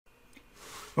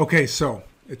Okay, so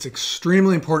it's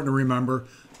extremely important to remember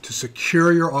to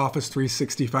secure your Office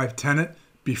 365 tenant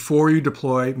before you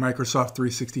deploy Microsoft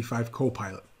 365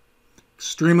 Copilot.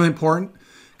 Extremely important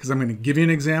because I'm going to give you an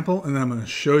example and then I'm going to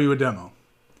show you a demo.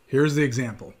 Here's the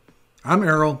example. I'm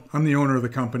Errol. I'm the owner of the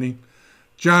company.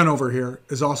 John over here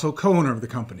is also co-owner of the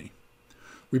company.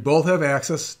 We both have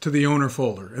access to the owner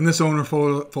folder, and this owner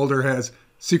folder has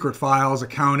secret files,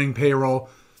 accounting, payroll,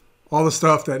 all the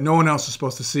stuff that no one else is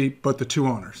supposed to see but the two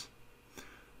owners.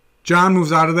 John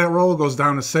moves out of that role, goes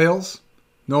down to sales,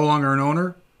 no longer an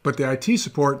owner, but the IT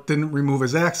support didn't remove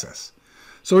his access.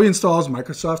 So he installs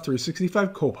Microsoft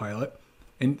 365 Copilot,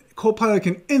 and Copilot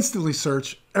can instantly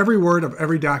search every word of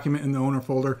every document in the owner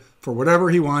folder for whatever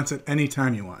he wants at any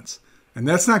time he wants. And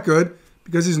that's not good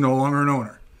because he's no longer an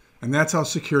owner. And that's how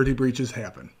security breaches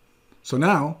happen. So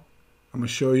now I'm going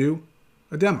to show you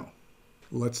a demo.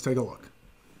 Let's take a look.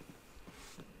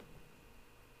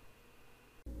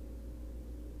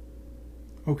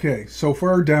 Okay, so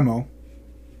for our demo,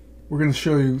 we're going to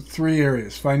show you three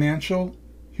areas: financial,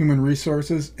 human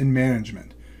resources, and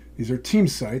management. These are team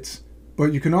sites,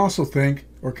 but you can also think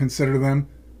or consider them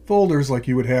folders like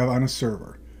you would have on a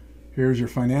server. Here's your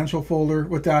financial folder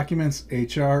with documents,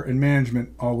 HR, and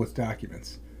management all with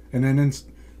documents. And then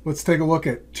let's take a look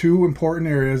at two important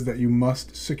areas that you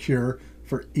must secure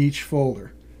for each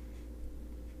folder.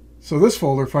 So this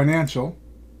folder, financial,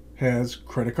 has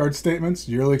credit card statements,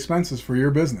 yearly expenses for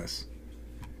your business.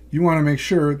 You want to make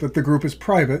sure that the group is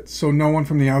private so no one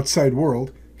from the outside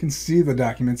world can see the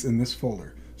documents in this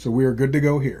folder. So we are good to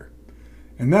go here.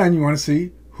 And then you want to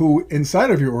see who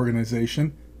inside of your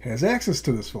organization has access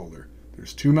to this folder.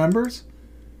 There's two members.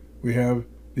 We have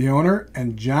the owner,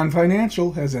 and John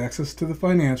Financial has access to the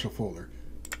financial folder.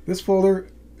 This folder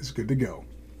is good to go.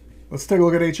 Let's take a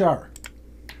look at HR.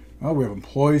 Well, we have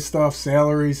employee stuff,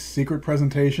 salaries, secret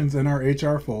presentations in our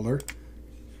HR folder.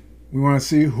 We want to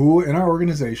see who in our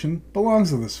organization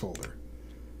belongs to this folder.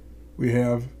 We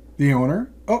have the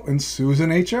owner. Oh, and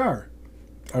Susan HR.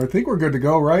 I think we're good to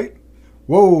go, right?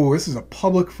 Whoa, this is a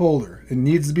public folder. It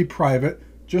needs to be private,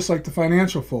 just like the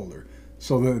financial folder,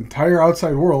 so the entire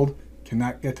outside world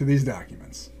cannot get to these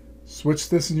documents. Switch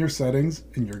this in your settings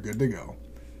and you're good to go.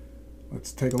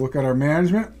 Let's take a look at our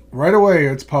management. Right away,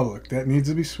 it's public. That needs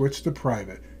to be switched to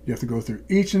private. You have to go through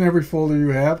each and every folder you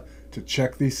have to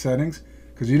check these settings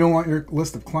because you don't want your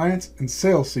list of clients and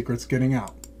sales secrets getting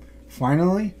out.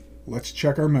 Finally, let's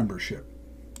check our membership.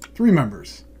 3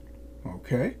 members.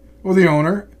 Okay. Well, the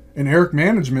owner and Eric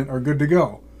Management are good to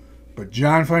go, but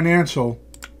John Financial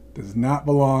does not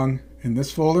belong in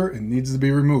this folder and needs to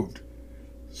be removed.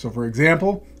 So for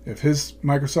example, if his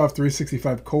Microsoft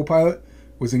 365 Copilot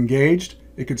was engaged,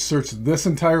 it could search this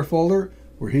entire folder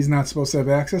where he's not supposed to have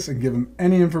access and give him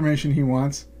any information he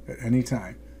wants at any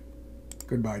time.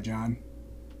 Goodbye, John.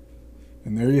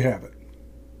 And there you have it.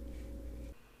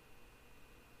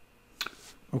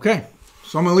 Okay,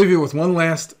 so I'm going to leave you with one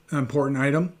last important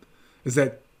item, is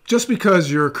that just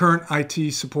because your current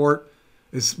IT support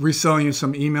is reselling you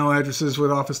some email addresses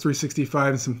with Office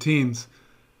 365 and some Teams,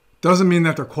 doesn't mean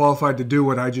that they're qualified to do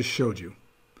what I just showed you.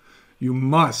 You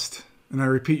must, and I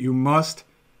repeat, you must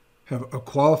have a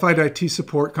qualified IT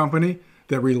support company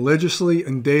that religiously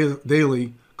and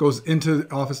daily goes into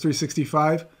Office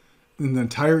 365 and the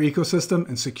entire ecosystem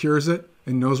and secures it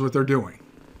and knows what they're doing.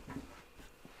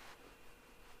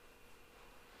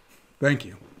 Thank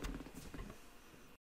you.